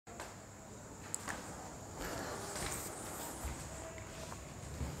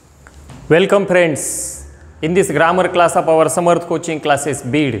Welcome friends in this grammar class of our Samarth coaching classes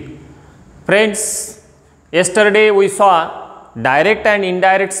BEAD. Friends, yesterday we saw direct and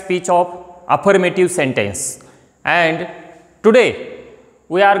indirect speech of affirmative sentence, and today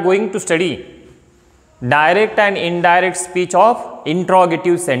we are going to study direct and indirect speech of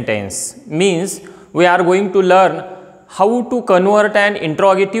interrogative sentence. Means we are going to learn how to convert an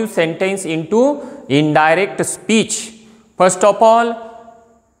interrogative sentence into indirect speech. First of all,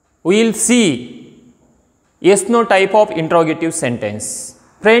 we will see yes no type of interrogative sentence.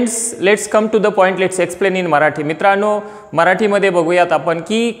 Friends, let's come to the point. Let's explain in Marathi. मित्रांनो, मराठीमध्ये बघूयात आपण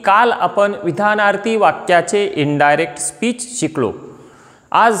की काल आपण विधानार्थी वाक्याचे indirect speech शिकलो.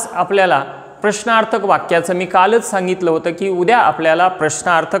 आज आपल्याला प्रश्नार्थक वाक्याचं मी कालच सांगितलं होतं की उद्या आपल्याला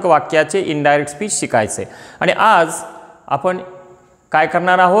प्रश्नार्थक वाक्याचे इनडायरेक्ट स्पीच शिकायचे आणि आज आपण काय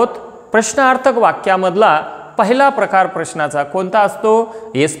करणार आहोत? प्रश्नार्थक वाक्यामधला पहिला प्रकार प्रश्नाचा कोणता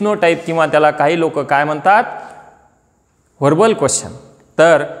असतो? येस नो टाइप किंवा त्याला काही लोक काय म्हणतात? Verbal question.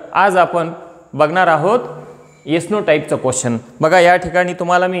 तर आज आपण बघणार आहोत येस नो टाइपचं क्वेश्चन. बघा या ठिकाणी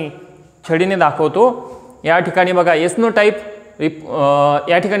तुम्हाला मी छडीने दाखवतो. या ठिकाणी बघा येस नो टाइप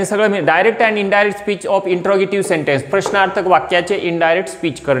या ठिकाणी सगळं मी direct and indirect speech of interrogative sentence, प्रश्नार्थक वाक्याचे इनडायरेक्ट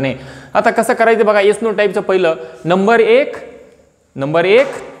स्पीच करणे. आता कसं करायचं बघा. येस नो टाइपचं पहिलं नंबर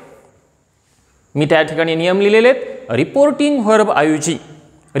एक मी त्या ठिकाणी नियम लिहिलेले आहेत. रिपोर्टिंग व्हर्ब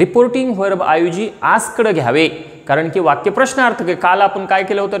ऐवजी आस्कड घ्यावे, कारण की वाक्य प्रश्नार्थक आहे. काल आपण काय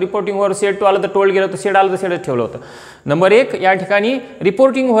केलं होतं? रिपोर्टिंग व्हर्ब सेड टू आलं तर टोल्ड गेलं, तर सेड आलं तर सेडच ठेवलं होतं. नंबर 1 या ठिकाणी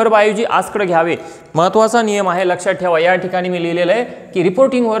रिपोर्टिंग व्हर्ब ऐवजी आस्कड घ्यावे. महत्त्वाचा नियम आहे, लक्षात ठेवा. या ठिकाणी मी लिहिलेलं आहे की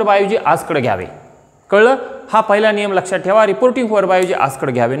रिपोर्टिंग व्हर्ब ऐवजी आस्कड घ्यावे. कळलं? हा पहिला नियम लक्षात ठेवा. रिपोर्टिंग व्हर्ब ऐवजी आस्कड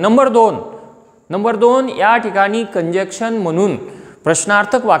घ्यावे. नंबर 2 या ठिकाणी कंजक्शन म्हणून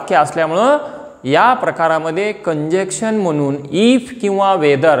प्रश्नार्थक वाक्य असल्यामुळं या प्रकारामध्ये कंजक्शन म्हणून इफ किंवा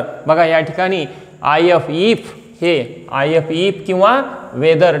वेदर. बघा या ठिकाणी इफ किंवा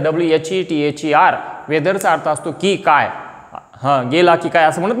वेदर WHETHER वेदरचा अर्थ असतो की काय. गेला की काय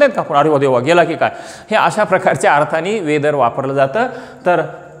असं म्हणत नाहीत का आपण? अरे देवा गेला की काय, हे अशा प्रकारच्या अर्थाने वेदर वापरलं जातं. तर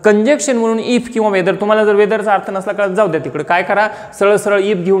कंजक्शन म्हणून इफ किंवा वेदर. तुम्हाला जर वेदरचा अर्थ नसला कळत जाऊ द्या तिकडे. काय करा, सरळ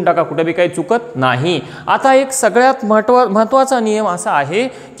इफ घेऊन टाका, कुठे बी काही चुकत नाही. आता एक सगळ्यात महत्त्वाचा नियम असा आहे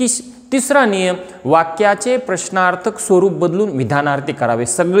की तिसरा नियम, वाक्याचे प्रश्नार्थक स्वरूप बदलून विधानार्थी करावे.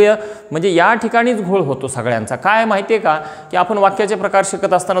 सगळं म्हणजे या ठिकाणीच घोळ होतो सगळ्यांचा. काय माहिती आहे का की आपण वाक्याचे प्रकार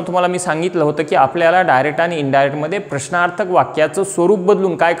शिकत असताना तुम्हाला मी सांगितलं होतं की आपल्याला डायरेक्ट आणि इनडायरेक्टमध्ये प्रश्नार्थक वाक्याचं स्वरूप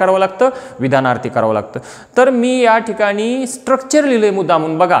बदलून काय करावं लागतं? विधानार्थी करावं लागतं. तर मी या ठिकाणी स्ट्रक्चर लिहिलंय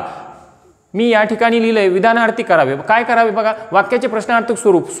मुद्दामून. बघा मी या ठिकाणी लिहिलंय विधानार्थी करावे. काय करावे बघा? वाक्याचे प्रश्नार्थक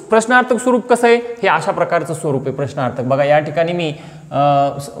स्वरूप कसं आहे? हे अशा प्रकारचं स्वरूप आहे प्रश्नार्थक. बघा या ठिकाणी मी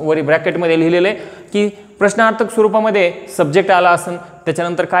वरी ब्रॅकेटमध्ये लिहिलेलं आहे की प्रश्नार्थक स्वरूपामध्ये सब्जेक्ट आला असेल,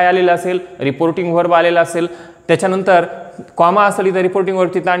 त्याच्यानंतर काय आलेलं असेल? रिपोर्टिंग व्हर्ब आलेला असेल, त्याच्यानंतर कॉमा असेल तर रिपोर्टिंग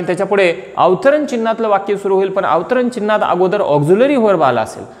व्हर्ब तिथं, आणि त्याच्यापुढे अवतरण चिन्हातलं वाक्य सुरू होईल, पण अवतरण चिन्हात अगोदर ऑक्झिलरी व्हर्ब आला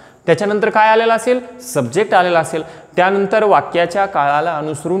असेल, त्याच्यानंतर काय आलेला असेल? सब्जेक्ट आलेला असेल, त्यानंतर वाक्याच्या काळाला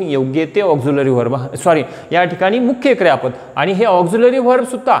अनुसरून योग्य ते ऑक्झिलरी व्हर्ब या ठिकाणी मुख्य क्रियापद. आणि हे ऑक्झिलरी व्हर्ब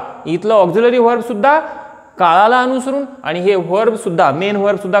सुद्धा, इथलं ऑक्झिलरी व्हर्ब सुद्धा काळाला अनुसरून, आणि हे व्हर्ब सुद्धा मेन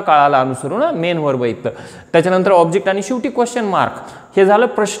व्हर्ब सुद्धा काळाला अनुसरून मेन व्हर्ब इथं. त्याच्यानंतर ऑब्जेक्ट आणि शेवटी क्वेश्चन मार्क. हे झालं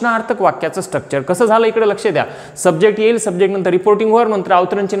प्रश्नार्थक वाक्याचं स्ट्रक्चर. कसं झालं इकडे लक्ष द्या. सब्जेक्ट येईल, सब्जेक्ट नंतर रिपोर्टिंग व्हर्ब, नंतर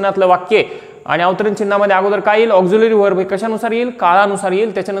अवतरण चिन्हातलं वाक्य, आणि अवतरण चिन्हामध्ये अगोदर काय येईल? Auxiliary verb. हे कशानुसार येईल? काळानुसार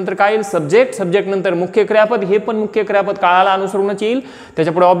येईल. त्याच्यानंतर काय येईल? सब्जेक्ट नंतर मुख्य क्रियापद, हे पण मुख्य क्रियापद काळाला अनुसरूनच येईल.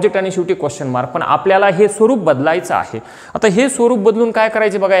 त्याच्यापुढे ऑब्जेक्ट आणि शेवटी क्वेश्चन मार्क. पण आपल्याला हे स्वरूप बदलायचं आहे. आता हे स्वरूप बदलून काय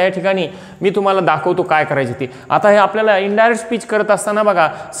करायचे बघा, या ठिकाणी मी तुम्हाला दाखवतो काय करायचे ते. आता हे आपल्याला इनडायरेक्ट स्पीच करत असताना बघा,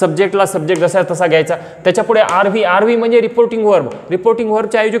 सब्जेक्टला सब्जेक्ट जसा तसा घ्यायचा, त्याच्यापुढे आरव्ही म्हणजे रिपोर्टिंग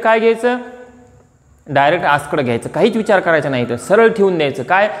व्हर्बच्या ऐवजी काय घ्यायचं? डायरेक्ट आस्कड घ्यायचं. काहीच विचार करायचा नाही, तर सरळ ठेवून द्यायचं.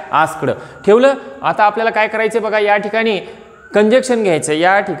 काय? आस्कड ठेवलं. आता आपल्याला काय करायचं बघा, या ठिकाणी कंजक्शन घ्यायचं.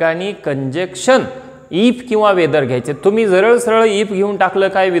 या ठिकाणी कंजक्शन इफ किंवा वेदर घ्यायचे. तुम्ही सरळ इफ घेऊन टाकलं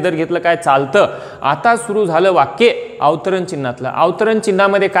काय, वेदर घेतलं काय, चालतं. आता सुरू झालं वाक्य अवतरण चिन्हातलं. अवतरण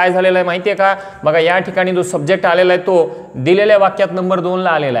चिन्हामध्ये काय झालेलं आहे माहिती आहे का? बघा या ठिकाणी जो सब्जेक्ट आलेला आहे तो दिलेल्या वाक्यात नंबर 2ला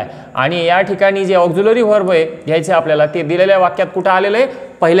आलेला आहे, आणि या ठिकाणी जे ऑक्झिलरी व्हर्ब आहे घ्यायचे आपल्याला, ते दिलेल्या वाक्यात कुठं आलेलं आहे?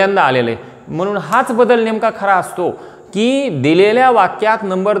 पहिल्यांदा आलेलं आहे. म्हणून हाच बदल नेमका खरा असतो की दिलेल्या वाक्यात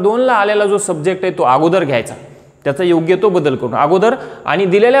नंबर 2ला आलेला जो सब्जेक्ट आहे तो अगोदर घ्यायचा, त्याचा योग्य तो बदल करून अगोदर, आणि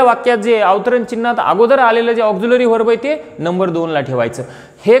दिलेल्या वाक्यात जे अवतरण चिन्हात अगोदर आलेलं जे ऑक्झिलरी व्हर्ब आहे ते नंबर 2ला ठेवायचं.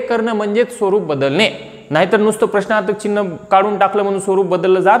 हे करणं म्हणजेच स्वरूप बदलणे. नाहीतर नुसतं प्रश्नार्थक चिन्ह काढून टाकलं म्हणून स्वरूप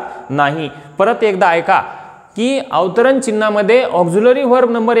बदललं जात नाही. परत एकदा ऐका की अवतरण चिन्हामध्ये ऑक्झिलरी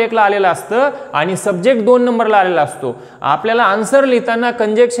व्हर्ब नंबर 1 ला आलेला असतं आणि सब्जेक्ट 2 नंबरला आलेला असतो. आपल्याला आन्सर लिहिताना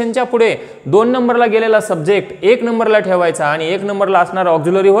कंजक्शनच्या पुढे 2 नंबरला गेलेला सब्जेक्ट 1 नंबरला ठेवायचा आणि 1 नंबरला असणारा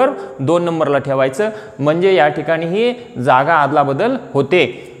ऑक्झिलरी व्हर्ब 2 नंबरला ठेवायचं, म्हणजे या ठिकाणी ही जागा आदला बदल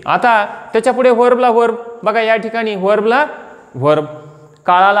होते. आता त्याच्या पुढे व्हर्बला व्हर्ब बघा, या ठिकाणी व्हर्बला व्हर्ब,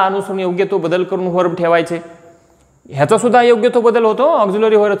 काळाला अनुसरून योग्य तो बदल करून व्हर्ब ठेवायचे. ह्याचा सुद्धा योग्य तो बदल होतो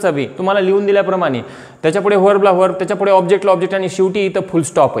ऑक्झिलरी व्हर्बचा बी, तुम्हाला लिहून दिल्याप्रमाणे. त्याच्या पुढे व्हर्बला व्हर्ब, त्याच्या पुढे ऑब्जेक्टला ऑब्जेक्ट आणि शेवटी इथं फुल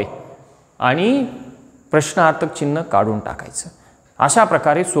स्टॉप आहे आणि प्रश्नार्थक चिन्ह काढून टाकायचं. अशा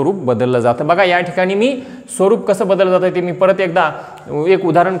प्रकारे स्वरूप बदललं जातं. बघा या ठिकाणी मी स्वरूप कसं बदललं जातं ते मी परत एकदा एक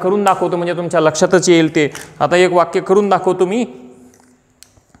उदाहरण करून दाखवतो, म्हणजे तुमच्या लक्षातच येईल ते. आता एक वाक्य करून दाखवतो मी.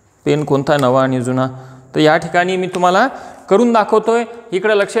 पेन कोणता, नवा आणि जुना. तर या ठिकाणी मी तुम्हाला करून दाखवतोय.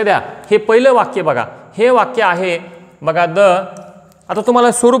 इकडे लक्ष द्या. हे पहिलं वाक्य बघा, हे वाक्य आहे बघा द. आता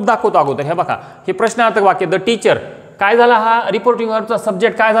तुम्हाला स्वरूप दाखवतो अगोदर. हे बघा, हे प्रश्नार्थक वाक्य द टीचर. काय झाला, हा रिपोर्टिंग व्हर्बचा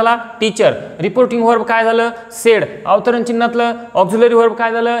सब्जेक्ट काय झाला, टीचर. रिपोर्टिंग व्हर्ब काय झालं, सेड. अवतरण चिन्हातलं ऑक्झिलरी व्हर्ब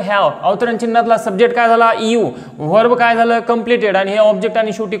काय झालं, हॅव. अवतरण चिन्हातला सब्जेक्ट काय झाला, यू. व्हर्ब काय झालं, कंप्लीटेड. आणि हे ऑब्जेक्ट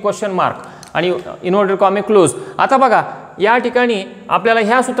आणि शेवटी क्वेश्चन मार्क आणि इन्व्हर्टेड कॉमे क्लोज. आता बघा या ठिकाणी आपल्याला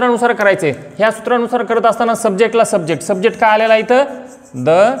ह्या सूत्रानुसार करायचे. ह्या सूत्रानुसार करत असताना सब्जेक्टला सब्जेक्ट काय आलेला इथं, द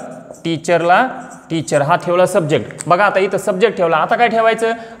टीचरला टीचर हा ठेवला सब्जेक्ट. बघा आता इथं सब्जेक्ट ठेवला. आता काय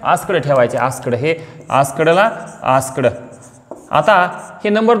ठेवायचं, आस्कड ठेवायचे. आस्कड, हे आस्कडला आस्कड. आता हे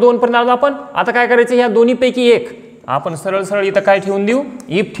नंबर 2 पर्यंत आलो आपण. आता काय करायचं, ह्या दोन्हीपैकी एक आपण सरळ सरळ इथं काय ठेवून देऊ,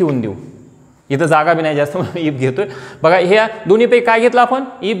 इफ ठेवून देऊ. इथं जागा बी नाही जास्त म्हणून इफ घेतोय. बघा ह्या दोन्हीपैकी काय घेतलं आपण,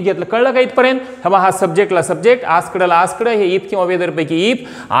 इफ घेतलं. कळलं का इथपर्यंत. हा सब्जेक्टला सब्जेक्ट, आस्कडला आस्कड, हे इफ किंवा वेदरपैकी इफ.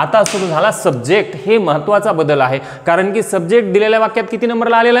 आता सुरू झाला सब्जेक्ट. हे महत्त्वाचा बदल आहे, कारण की सब्जेक्ट दिलेल्या वाक्यात किती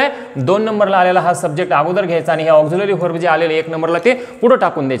नंबरला आलेला आहे, 2 नंबरला आलेला. हा सब्जेक्ट अगोदर घ्यायचा आणि हे ऑक्झिलरी व्हर्ब जे आलेले 1 नंबरला ते पुढे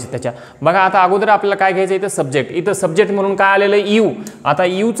टाकून द्यायचे त्याच्या. बघा आता अगोदर आपल्याला काय घ्यायचं, इथं सब्जेक्ट. इथं सब्जेक्ट म्हणून काय आलेलं, यू. आता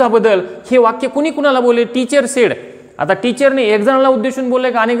यूचा बदल, हे वाक्य कुणी कुणाला बोलले, टीचर सेड. आता टीचरने एक जणाला उद्देशून बोलले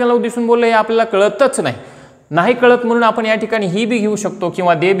का अनेक जणांना उद्देशून बोलले हे आपल्याला कळतच नाही कळत, म्हणून आपण या ठिकाणी ही बी घेऊ शकतो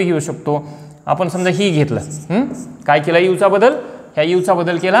किंवा दे बी घेऊ शकतो. आपण समजा ही घेतलं, काय केलं, यूचा बदल, ह्या यूचा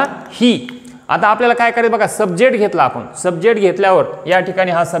बदल केला ही. आता आपल्याला काय करायचं बघा, सब्जेक्ट घेतला आपण. सब्जेक्ट घेतल्यावर या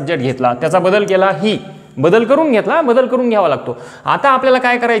ठिकाणी हा सब्जेक्ट घेतला, त्याचा बदल केला ही. बदल करून घेतला, बदल करून घ्यावा लागतो. आता आपल्याला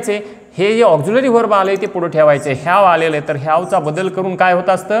काय करायचे, हे जे ऑक्झिलरी व्हर्ब आले ते पुढे ठेवायचे. हॅव आलेले तर हॅवचा बदल करून काय होत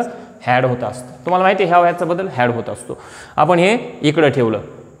असतं, हॅड होत असतं. तुम्हाला माहिती आहे ह्याचा बदल हॅड होत असतो. आपण हे इकडे ठेवलं,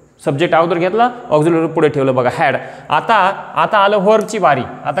 सब्जेक्ट अगोदर घेतला, ऑक्झिलरी पुढे ठेवलं. बघा हॅड. आता आलं व्हर्बची बारी.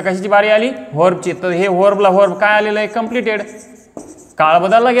 आता कशाची बारी आली, व्हर्बची. तर हे व्हर्बला व्हर्ब काय आलेलं आहे, कंप्लीटेड. काळ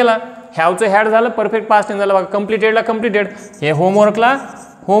बदलला गेला. हॅवचं हॅड झालं, परफेक्ट पास्ट टेन्स झालं. बघा कंप्लीटेडला कंप्लीटेड. हे होमवर्कला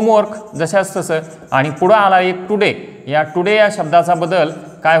होमवर्क, जशाच तसं. आणि पुढं आला एक टुडे. या टुडे या शब्दाचा बदल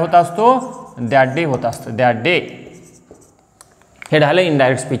काय होत असतो, दॅट डे होत असतो, दॅट डे. हे झालं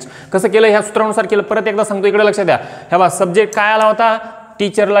इनडायरेक्ट स्पीच. कसं केलं, ह्या सूत्रानुसार केलं. परत एकदा सांगतो, इकडे लक्ष द्या. हे बघा सब्जेक्ट काय आला होता,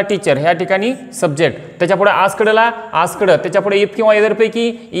 टीचरला टीचर. ह्या ठिकाणी सब्जेक्ट. त्याच्यापुढे आस्कडला आस्कड. त्याच्यापुढे इफ किंवा इदरपैकी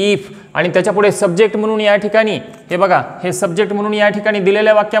इफ. आणि त्याच्यापुढे सब्जेक्ट म्हणून या ठिकाणी हे बघा, हे सब्जेक्ट म्हणून या ठिकाणी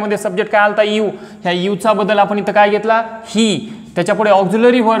दिलेल्या वाक्यामध्ये सब्जेक्ट काय आलता, यू. ह्या यूचा बदल आपण इथं काय घेतला, ही. त्याच्यापुढे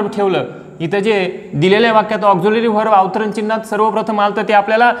ऑक्झिलरी व्हर्ब ठेवलं. इथं जे दिलेल्या वाक्यात ऑक्झिलरी व्हर्ब अवतरण चिन्हात सर्वप्रथम आलं ते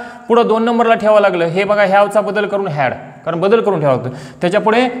आपल्याला पुढे 2 नंबरला ठेवावं लागलं. हे बघा हॅवचा बदल करून हॅड, कारण बदल करून ठेवावं लागतं.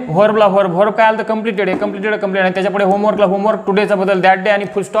 त्याच्यापुढे व्हर्बला व्हर्ब काय आलं तर कंप्लीटेड. हे कंप्लीटेड कंप्लीट. आणि त्याच्यापुढे होमवर्कला होमवर्क, टुडेचा बदल दॅट डे आणि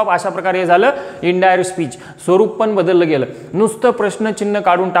फुल स्टॉप. अशा प्रकारे हे झालं इनडायरेक्ट स्पीच. स्वरूप पण बदललं गेलं. नुसतं प्रश्नचिन्ह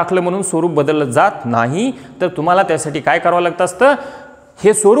काढून टाकलं म्हणून स्वरूप बदललं जात नाही. तर तुम्हाला त्यासाठी काय करावं लागतं असतं,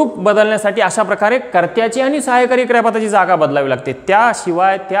 हे स्वरूप बदलण्यासाठी अशा प्रकारे कर्त्याची आणि सहाय्यकारी क्रियापदाची जागा बदलावी लागते.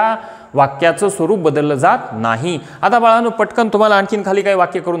 त्याशिवाय त्या वाक्याचं स्वरूप बदललं जात नाही. आता बाळांनो पटकन तुम्हाला आणखीन खाली काही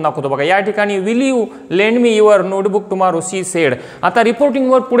वाक्य करून दाखवतो. बघा या ठिकाणी will you lend me your notebook tomorrow, she said. आता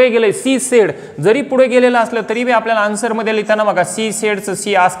रिपोर्टिंगवर पुढे गेले, सी सेड. जरी पुढे गेलेलं असलं तरी बी आपल्याला आन्सरमध्ये लिहिताना बघा सी सेडचं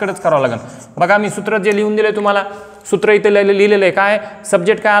सी आजकडेच करावं लागेल. बघा मी सूत्र जे लिहून दिले तुम्हाला, सूत्र इथे लिहिलेलं आहे. काय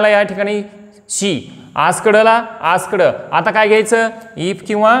सब्जेक्ट काय आला या ठिकाणी, शी. आजकडला आजकड. आता काय घ्यायचं, इफ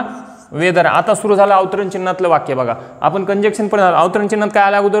किंवा वेदर. आता सुरू झालं अवतरण चिन्हातलं वाक्य. बघा आपण कंजक्शन पण अवतरण चिन्हात काय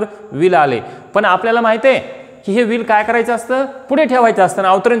आलं अगोदर, विल आले. पण आपल्याला माहिती आहे की हे विल काय करायचं असतं, पुढे ठेवायचं असतं.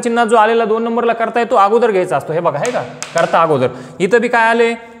 अवतरण चिन्हात जो आलेला 2 नंबरला करता येतो अगोदर घ्यायचा असतो. हे बघा हे का करता अगोदर. इथं बी काय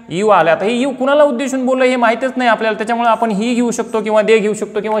आले, यू आले. आता हे यू कुणाला उद्देशून बोललं हे माहितीच नाही आपल्याला. त्याच्यामुळे आपण ही घेऊ शकतो किंवा दे घेऊ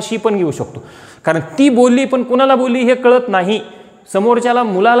शकतो किंवा शी पण घेऊ शकतो. कारण ती बोलली पण कुणाला बोलली हे कळत नाही. समोरच्याला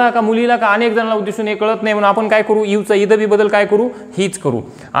मुलाला का मुलीला का अनेक जणांना उद्देशून हे कळत नाही. म्हणून आपण काय करू, यूचा इथं बी बदल काय करू, हीच करू.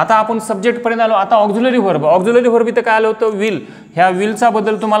 आता आपण सब्जेक्ट पर्यंत आलो. आता ऑक्झिलरी व्हर्ब. ऑक्झिलरी व्हर्ब इथं काय आलं होतं, विल. ह्या विलचा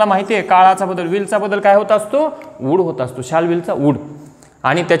बदल तुम्हाला माहिती आहे, काळाचा बदल. विलचा बदल काय होत असतो, वूड होत असतो. शाल विलचा वूड.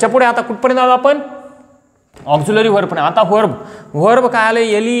 आणि त्याच्यापुढे आता कुठपर्यंत आलो आपण, ऑक्झिलरी व्हर्ब पण. आता व्हर्ब काय आलं,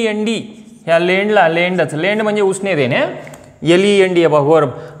 LEND, ह्या लेंडला, लेंडच, लेंड म्हणजे उसने देणे, LEND व्हर्ब.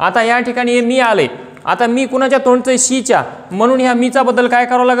 आता या ठिकाणी मी आले, आता मी कुणाच्या तोंडचं, शीच्या, म्हणून ह्या मीचा बदल काय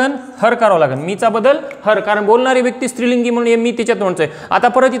करावं लागेल, हर करावं लागेल. मीचा बदल हर, कारण बोलणारी व्यक्ती स्त्रीलिंगी म्हणून हे मी तिच्या तोंडचं आहे. आता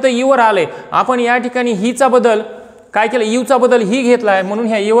परत इथं ईवर आले, आपण या ठिकाणी हीचा बदल काय केलं, यूचा बदल ही घेतला आहे, म्हणून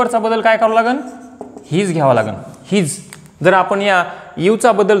ह्या ईवरचा बदल काय करावं लागेल, हीज घ्यावा लागेल, हीज. जर आपण या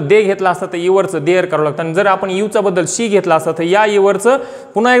यूचा बदल दे घेतला असता तर ईवरचं देर करावं लागतं, आणि जर आपण यूचा बदल शी घेतला असता तर या ईवरचं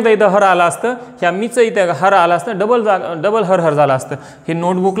पुन्हा एकदा इथं हर आलं असतं, ह्या मीचं इथं हर आलं असतं, डबल हर झालं असतं. हे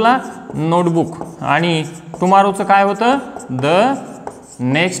नोटबुकला नोटबुक, आणि टुमारोचं काय होतं, द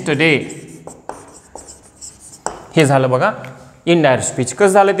नेक्स्ट डे. हे झालं बघा इनडायरेक्ट स्पीच. कसं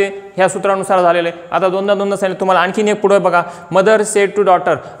झालं ते ह्या सूत्रानुसार झालेलं आहे. आता दोनदा सांगितलं तुम्हाला. आणखीन एक पुढे बघा, mother sed to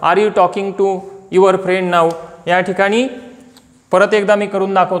daughter, R you talking to your friend now. या ठिकाणी परत एकदा मी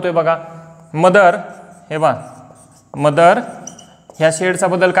करून दाखवतोय बघा. मदर, हे बघा मदर, ह्या शेडचा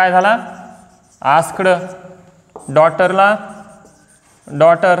बदल काय झाला, आस्क्ड डॉटरला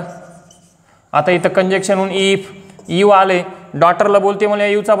डॉटर. आता इथं कंजक्शन होऊन इफ, यू आले, डॉटरला बोलते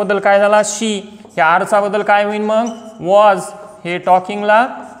म्हणजे यूचा बदल काय झाला, शी. ह्या आरचा बदल काय होईल मग, वॉज. हे टॉकिंगला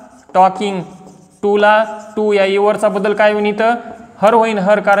टॉकिंग, टूला टू, या यूवरचा बदल काय होईल इथं, हर होईन,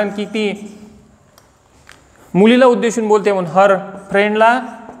 हर, कारण की ती मुलीला उद्देशून बोलते म्हणून हर. फ्रेंडला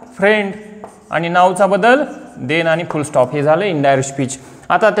फ्रेंड, आणि नावचा बदल देन आणि फुल स्टॉप. हे झालं इनडायरेक्ट स्पीच.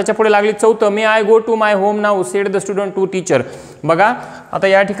 आता त्याच्या पुढे लागली चौथं, मे I go to my home now, sed the student to teacher. बघा आता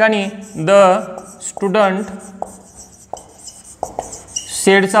या ठिकाणी द स्टुडंट,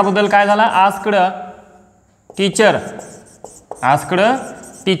 सेडचा बदल काय झाला, आस्क्ड टीचर, आस्क्ड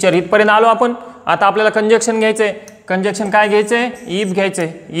टीचर. इथपर्यंत आलो आपण. आता आपल्याला कंजक्शन घ्यायचंय. कंजक्शन काय घ्यायचंय, इफ घ्यायचंय.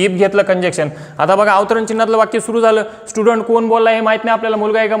 इफ घेतलं कंजक्शन. आता बघा अवतरण चिन्हातलं वाक्य सुरू झालं. स्टुडंट कोण बोलला हे माहित नाही आपल्याला,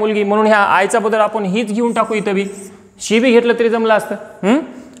 मुलगा आहे का मुलगी, म्हणून ह्या आयचा बदल आपण हीच घेऊन टाकू. इथं बी शी बी घेतलं तरी जमलं असतं.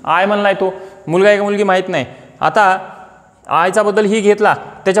 आय म्हणलाय तो, मुलगा आहे का मुलगी माहित नाही. आता आयचा बदल ही घेतला,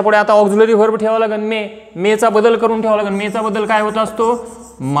 त्याच्या पुढे आता ऑक्झिलरी व्हर्ब ठेवावा लागेल, मे. मेचा बदल करून ठेवावा लागेल. मेचा बदल काय होत असतो,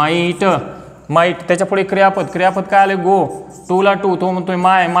 माईट, माईट. त्याच्या पुढे क्रियापद, क्रियापद काय आले, गो. टूला टू, तो म्हणतोय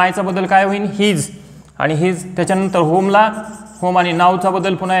माय, मायचा बदल काय होईल, हिज, आणि हिज. त्याच्यानंतर होमला होम, आणि नावचा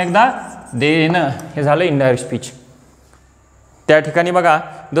बदल पुन्हा एकदा देन. हे झालं इनडायरेक्ट स्पीच. त्या ठिकाणी बघा,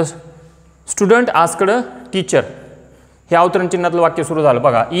 द स्टुडंट आस्क्ड टीचर, हे अवतरण चिन्हातलं वाक्य सुरू झालं.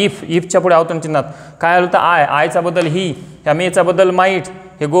 बघा इफ, इफच्या पुढे अवतरण चिन्हात काय आलं होतं, आय, आयचा बदल ही, ह्या मेचा बदल माईट,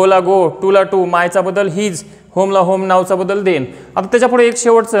 हे गोला गो, टूला टू, मायचा बदल हिज, होमला होम, नावचा बदल देन. आता त्याच्या पुढे एक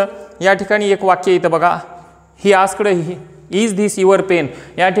शेवटचं या ठिकाणी एक वाक्य इथं बघा, he asked he, is this your pen.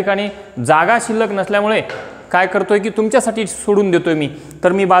 या ठिकाणी जागा शिल्लक नसल्यामुळे काय करतोय की तुमच्यासाठी सोडून देतोय मी,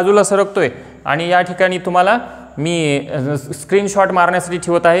 तर मी बाजूला सरकतोय, आणि या ठिकाणी तुम्हाला मी स्क्रीनशॉट मारण्यासाठी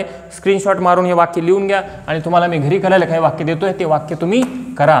ठेवत आहे. स्क्रीनशॉट मारून हे वाक्य लिहून घ्या, आणि तुम्हाला मी घरी करायला काही वाक्य देतोय ते वाक्य तुम्ही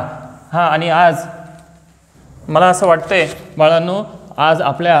करा. हां, आणि आज मला असं वाटतंय बाळांनो, आज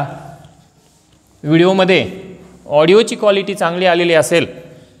आपल्या व्हिडिओमध्ये ऑडिओची क्वालिटी चांगली आलेली असेल.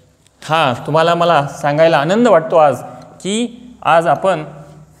 हां, तुम्हाला मला सांगायला आनंद वाटतो आज की आज आपण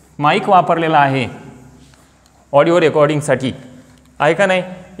माईक वापरलेला आहे ऑडिओ रेकॉर्डिंगसाठी, आहे का नाही.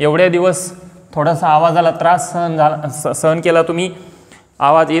 एवढ्या दिवस थोडासा आवाजाला त्रास सहन केला तुम्ही.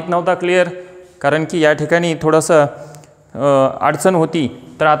 आवाज येत नव्हता क्लिअर, कारण की या ठिकाणी थोडंसं अडचण होती.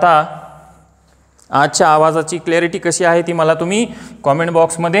 तर आता आजच्या आवाजाची क्लॅरिटी कशी आहे ती मला तुम्ही कॉमेंट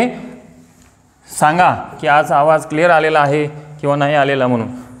बॉक्समध्ये सांगा की आज आवाज क्लिअर आलेला आहे किंवा नाही आलेला म्हणून.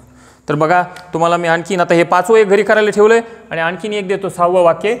 तर बघा तुम्हाला मी आणखीन आता हे 5वं एक घरी करायला ठेवलं आहे, आणि आणखीन एक देतो 6वं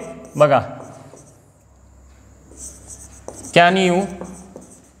वाक्य. बघा, can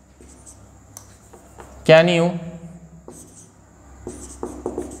you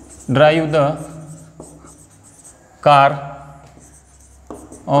drive the car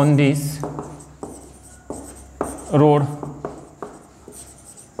on this road,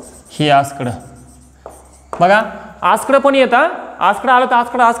 he asked. बघा आस्क्ड पण येतं. आस्क्ड आलं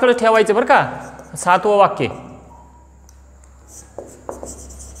तर आस्क्ड ठेवायचं बरं का. 7वं वाक्य,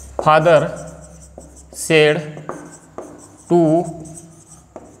 father sed to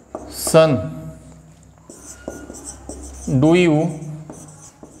sun, do you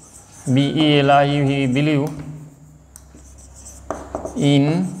believe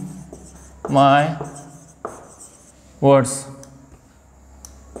in my words,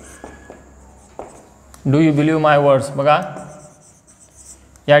 do you believe my words. बघा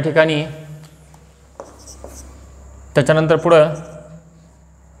या ठिकाणी त्याच्यानंतर पुढं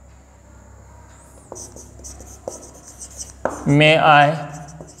मे I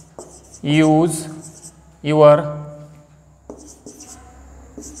use your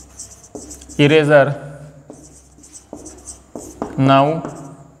eraser now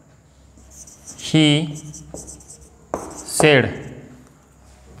he said.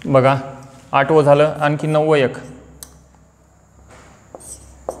 बघा 8वं झालं, आणखी 9वं एक.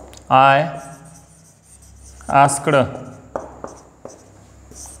 I asked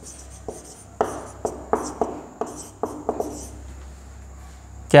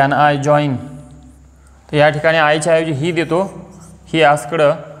can I join. तर या ठिकाणी आयच्या ऐवजी ही देतो. He asked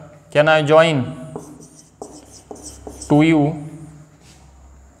can I join to you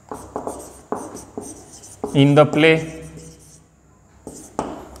in the play.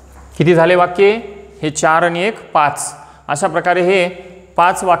 किती झाले वाक्ये? हे 4 आणि 1 5. अशा प्रकारे हे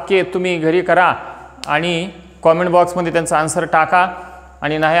 5 वाक्ये तुम्ही घरी करा आणि कॉमेंट बॉक्समध्ये त्यांचा आन्सर टाका.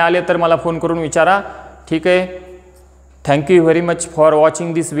 आणि नाही आले तर मला फोन करून विचारा. ठीक आहे. Thank you very much for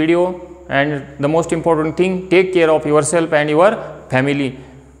watching this video and the most important thing, take care of your self and your family.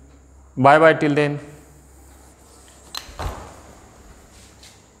 Bye bye till then.